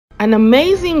An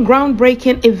amazing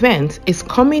groundbreaking event is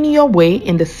coming your way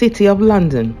in the City of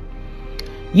London.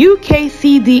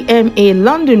 Ukcdma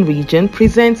London region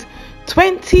presents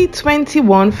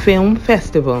 2021 Film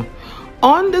Festival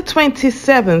on the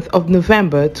 27th of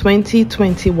November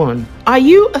 2021. Are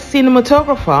you a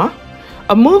cinematographer,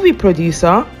 a movie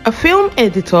producer, a film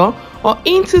editor, or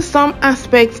into some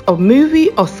aspects of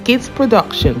movie or skits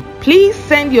production? Please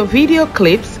send your video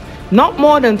clips not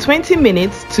more than 20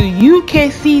 minutes to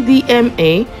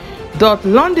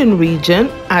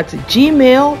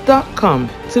ukcdma.londonregion@gmail.com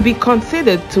to be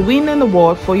considered to win an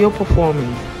award for your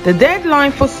performance. The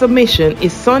deadline for submission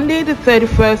is Sunday the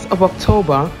 31st of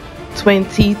October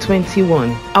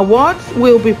 2021. Awards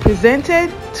will be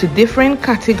presented to different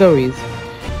categories.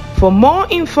 For more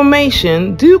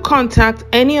information, do contact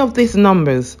any of these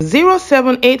numbers: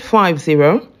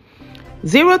 07850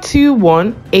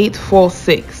 021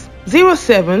 846,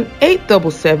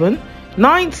 07877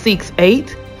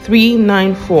 968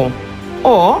 394,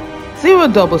 or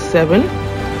 077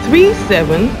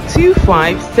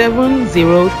 3725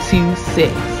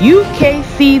 7026.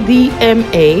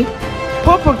 Ukcdma,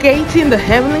 propagating the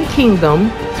heavenly kingdom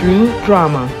through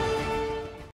drama.